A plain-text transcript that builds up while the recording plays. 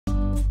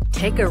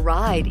Take a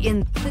ride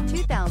in the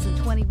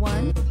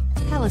 2021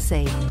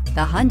 Palisade.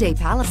 The Hyundai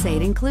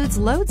Palisade includes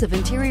loads of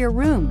interior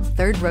room,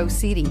 third-row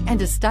seating,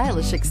 and a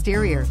stylish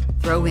exterior.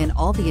 Throw in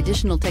all the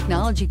additional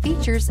technology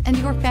features and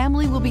your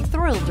family will be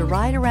thrilled to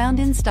ride around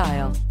in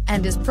style,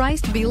 and is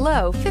priced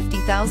below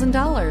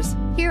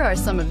 $50,000. Here are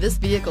some of this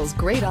vehicle's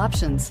great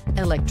options: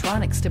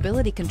 electronic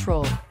stability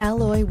control,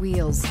 alloy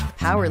wheels,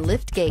 power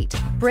liftgate,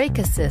 brake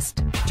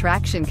assist,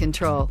 traction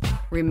control,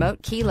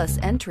 remote keyless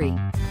entry,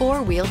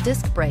 four-wheel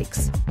disc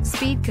brakes,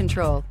 speed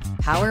control,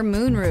 power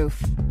moonroof,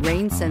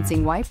 rain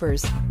sensing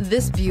wipers.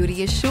 This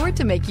beauty is sure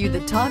to make you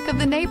the talk of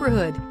the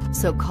neighborhood.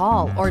 So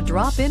call or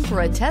drop in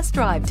for a test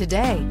drive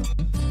today.